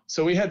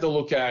 So we had to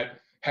look at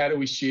how do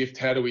we shift,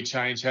 how do we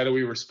change, how do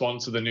we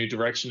respond to the new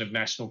direction of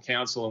National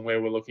Council and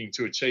where we're looking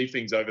to achieve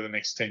things over the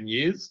next 10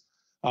 years.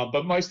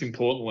 But most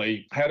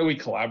importantly, how do we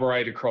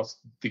collaborate across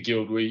the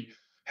Guild?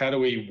 How do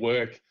we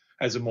work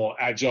as a more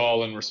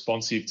agile and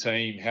responsive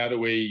team? How do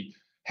we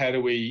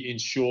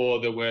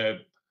ensure that we're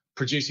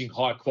producing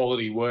high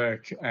quality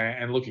work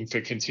and looking for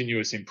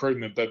continuous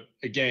improvement, but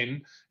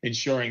again,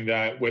 ensuring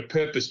that we're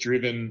purpose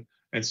driven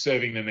and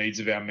serving the needs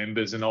of our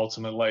members and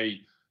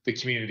ultimately the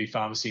community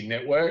pharmacy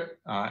network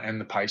and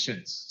the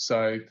patients.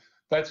 So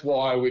that's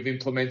why we've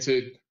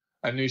implemented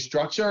a new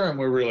structure, and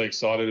we're really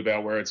excited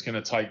about where it's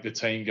going to take the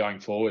team going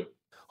forward.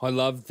 I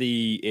love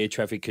the air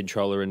traffic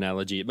controller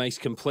analogy. It makes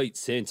complete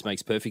sense,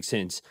 makes perfect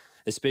sense,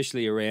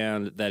 especially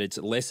around that it's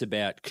less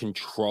about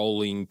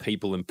controlling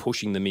people and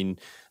pushing them in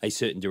a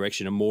certain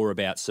direction and more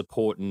about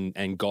support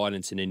and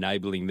guidance and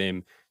enabling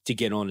them to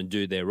get on and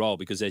do their role.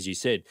 Because as you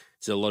said,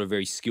 there's a lot of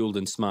very skilled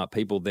and smart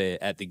people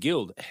there at the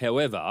Guild.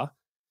 However,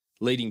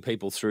 leading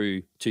people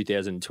through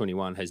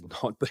 2021 has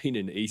not been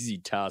an easy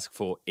task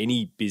for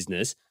any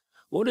business.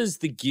 What has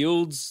the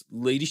Guild's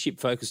leadership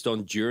focused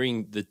on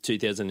during the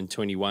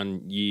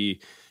 2021 year,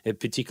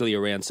 particularly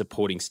around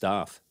supporting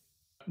staff?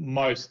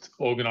 Most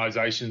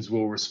organisations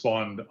will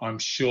respond, I'm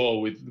sure,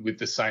 with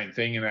the same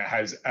thing, and it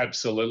has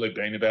absolutely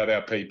been about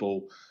our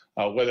people,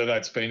 whether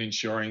that's been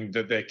ensuring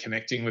that they're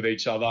connecting with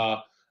each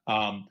other,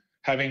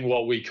 having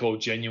what we call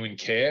genuine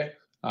care,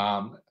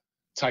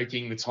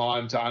 taking the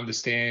time to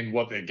understand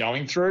what they're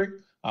going through,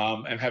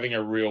 and having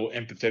a real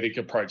empathetic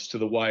approach to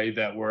the way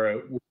that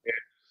we're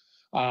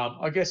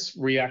I guess,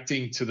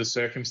 reacting to the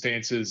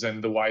circumstances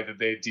and the way that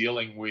they're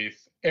dealing with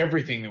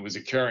everything that was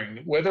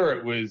occurring, whether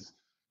it was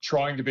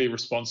trying to be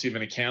responsive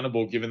and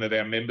accountable, given that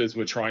our members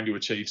were trying to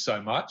achieve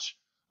so much,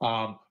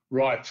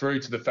 right through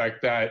to the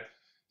fact that,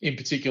 in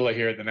particular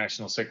here at the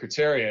National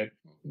Secretariat,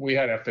 we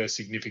had our first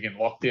significant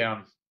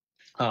lockdown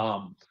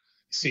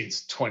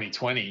since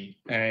 2020.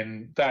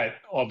 And that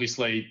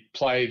obviously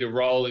played a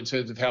role in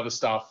terms of how the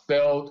staff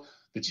felt,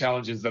 the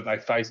challenges that they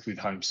faced with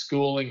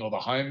homeschooling or the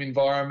home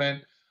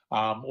environment,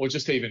 or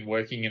just even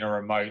working in a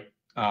remote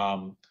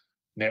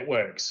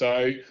network.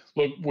 So,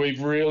 look,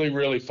 we've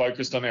really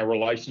focused on our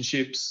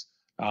relationships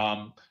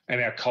and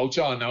our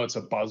culture. I know it's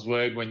a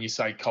buzzword when you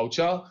say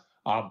culture,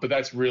 but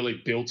that's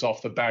really built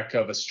off the back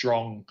of a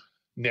strong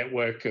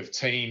network of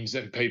teams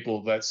and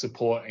people that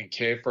support and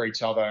care for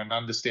each other and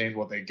understand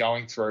what they're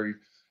going through.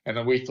 And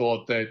then we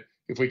thought that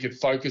if we could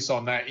focus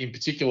on that, in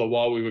particular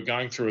while we were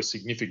going through a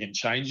significant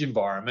change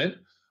environment,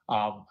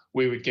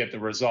 we would get the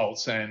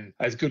results. And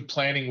as good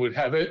planning would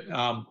have it,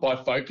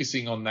 by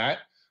focusing on that,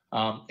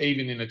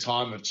 even in a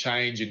time of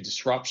change and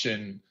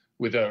disruption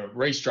with a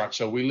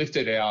restructure, we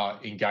lifted our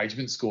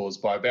engagement scores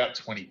by about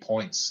 20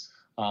 points.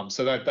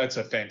 So that's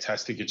a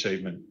fantastic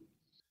achievement.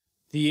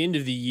 The end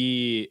of the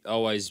year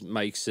always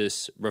makes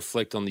us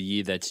reflect on the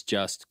year that's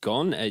just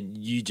gone. And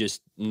you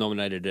just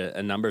nominated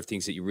a number of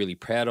things that you're really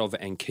proud of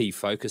and key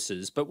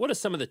focuses. But what are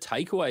some of the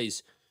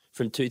takeaways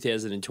from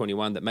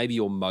 2021 that maybe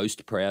you're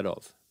most proud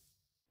of?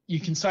 You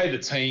can say the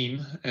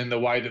team and the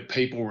way that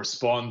people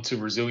respond to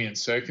resilient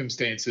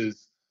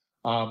circumstances.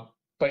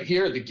 But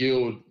here at the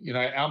Guild,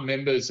 our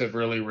members have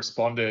really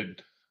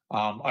responded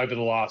over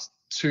the last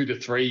 2 to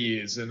 3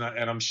 years. And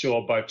I'm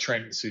sure both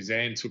Trent and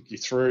Suzanne took you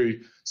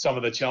through some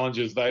of the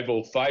challenges they've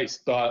all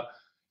faced. But,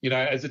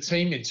 as a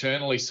team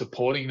internally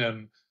supporting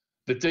them,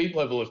 the deep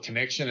level of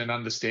connection and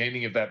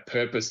understanding of that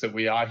purpose that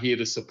we are here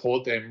to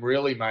support them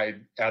really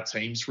made our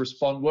teams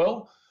respond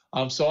well.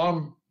 So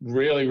I'm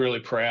really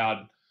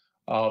proud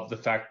of the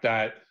fact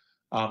that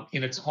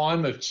in a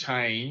time of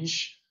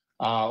change,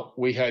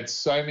 we had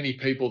so many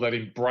people that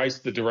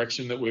embraced the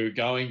direction that we were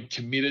going,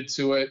 committed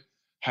to it,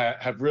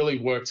 have really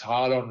worked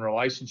hard on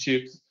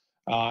relationships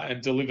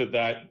and delivered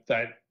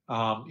that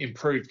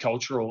improved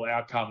cultural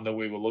outcome that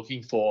we were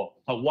looking for.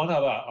 One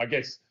other, I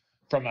guess,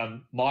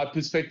 from my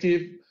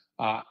perspective,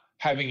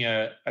 having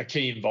a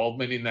key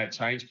involvement in that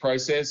change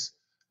process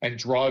and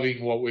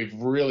driving what we've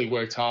really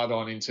worked hard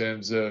on in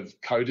terms of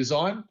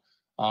co-design.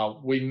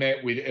 We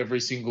met with every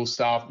single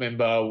staff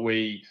member.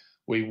 We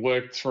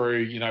worked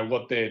through,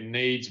 what their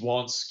needs,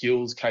 wants,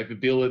 skills,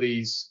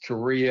 capabilities,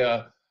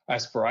 career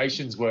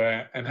aspirations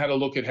were, and had a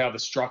look at how the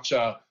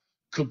structure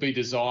could be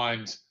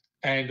designed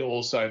and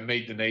also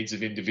meet the needs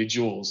of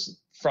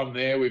individuals. From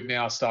there, we've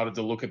now started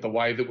to look at the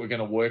way that we're going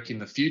to work in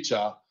the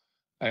future,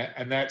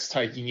 and that's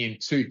taking in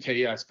 2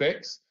 key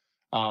aspects,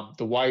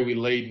 the way we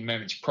lead and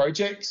manage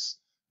projects,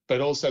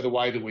 but also the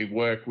way that we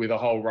work with a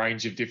whole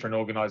range of different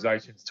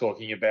organisations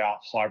talking about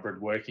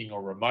hybrid working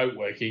or remote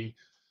working.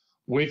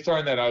 We've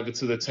thrown that over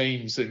to the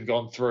teams and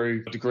gone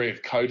through a degree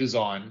of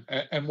co-design.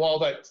 And while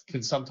that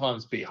can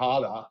sometimes be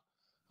harder,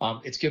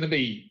 it's going to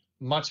be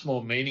much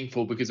more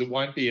meaningful because it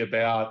won't be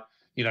about,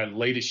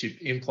 leadership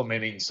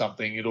implementing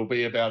something. It'll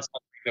be about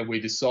something that we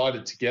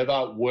decided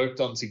together, worked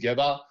on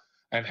together,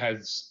 and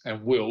has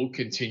and will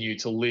continue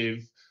to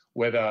live,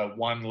 whether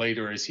one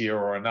leader is here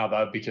or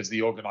another, because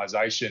the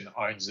organisation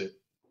owns it.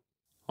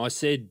 I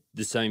said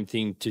the same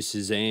thing to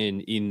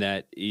Suzanne in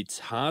that it's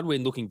hard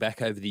when looking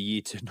back over the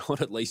year to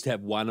not at least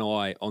have one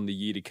eye on the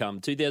year to come.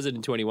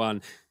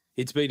 2021,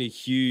 it's been a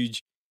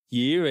huge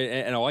year,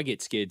 and I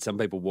get scared. Some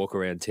people walk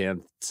around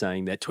town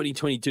saying that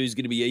 2022 is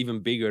going to be even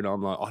bigger, and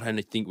I'm like, I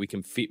don't think we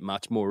can fit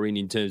much more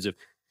in terms of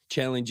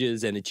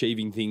challenges and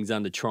achieving things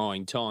under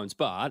trying times.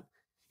 But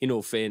in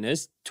all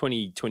fairness,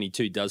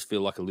 2022 does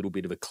feel like a little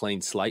bit of a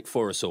clean slate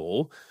for us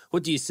all.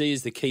 What do you see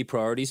as the key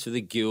priorities for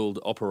the Guild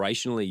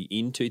operationally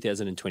in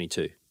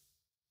 2022?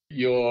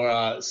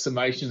 Your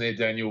summation there,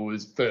 Daniel,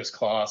 was first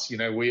class. You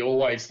know, we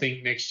always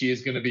think next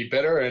year's going to be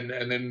better,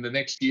 and then the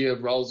next year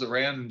rolls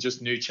around and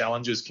just new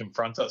challenges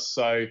confront us.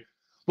 So,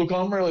 look,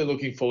 I'm really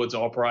looking forward to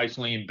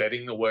operationally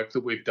embedding the work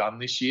that we've done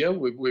this year.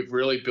 We've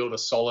really built a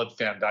solid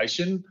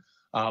foundation.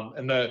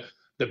 And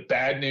the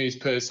bad news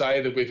per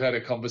se that we've had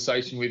a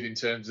conversation with in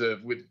terms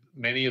of with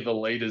many of the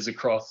leaders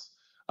across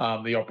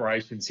the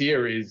operations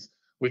here is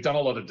we've done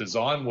a lot of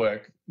design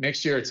work.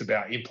 Next year, it's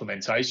about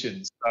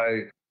implementation.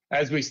 So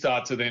as we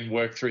start to then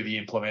work through the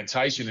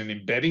implementation and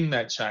embedding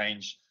that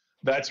change,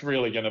 that's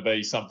really going to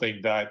be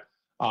something that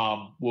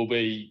will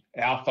be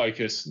our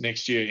focus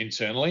next year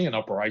internally and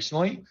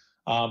operationally.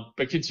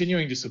 But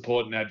continuing to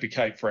support and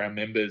advocate for our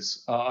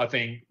members, I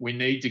think we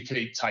need to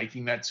keep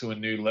taking that to a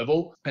new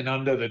level. And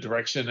under the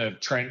direction of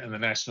Trent and the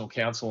National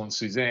Council and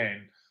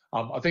Suzanne,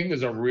 I think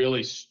there's a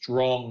really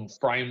strong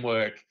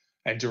framework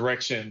and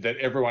direction that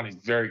everyone is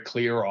very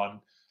clear on.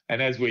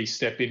 And as we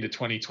step into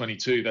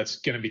 2022, that's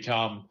going to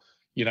become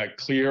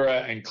clearer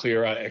and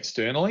clearer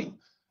externally.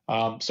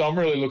 So I'm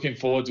really looking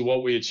forward to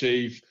what we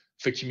achieve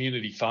for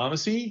community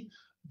pharmacy,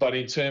 but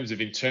in terms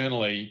of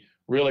internally,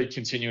 really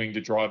continuing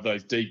to drive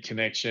those deep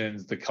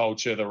connections, the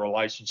culture, the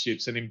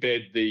relationships, and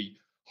embed the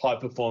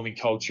high-performing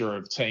culture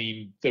of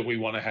team that we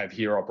want to have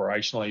here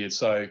operationally. And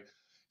so,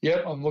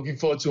 I'm looking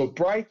forward to a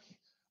break,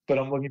 but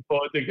I'm looking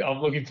forward to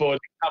coming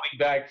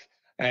back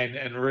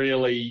and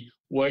really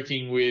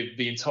working with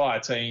the entire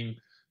team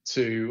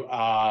to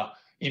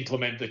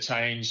implement the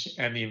change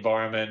and the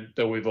environment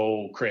that we've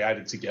all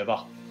created together.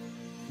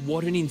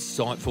 What an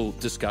insightful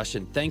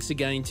discussion. Thanks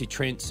again to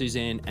Trent,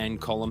 Suzanne and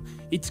Colm.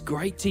 It's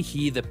great to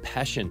hear the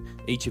passion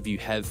each of you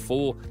have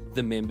for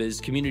the members,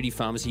 community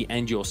pharmacy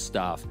and your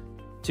staff.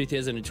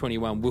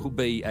 2021 will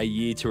be a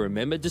year to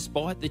remember.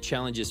 Despite the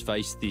challenges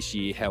faced this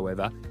year,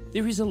 however,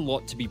 there is a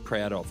lot to be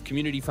proud of.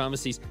 Community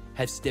pharmacies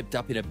have stepped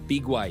up in a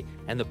big way,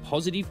 and the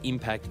positive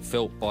impact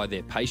felt by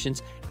their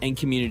patients and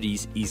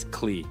communities is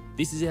clear.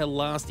 This is our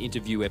last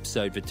interview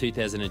episode for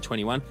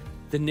 2021.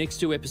 The next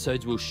two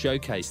episodes will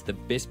showcase the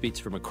best bits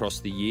from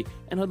across the year,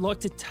 and I'd like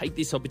to take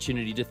this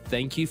opportunity to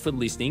thank you for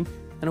listening,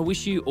 and I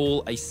wish you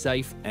all a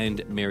safe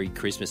and Merry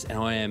Christmas. And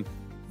I am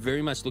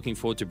very much looking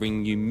forward to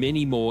bringing you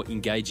many more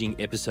engaging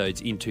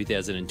episodes in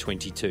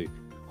 2022.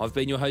 I've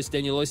been your host,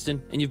 Daniel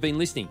Oyston, and you've been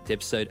listening to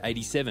episode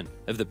 87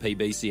 of the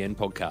PBCN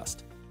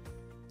podcast.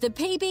 The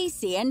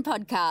PBCN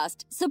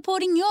podcast,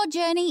 supporting your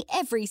journey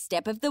every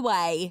step of the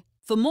way.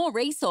 For more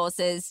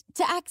resources,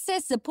 to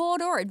access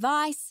support or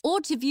advice,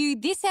 or to view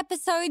this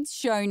episode's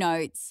show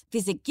notes,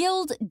 visit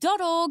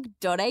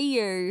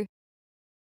guild.org.au.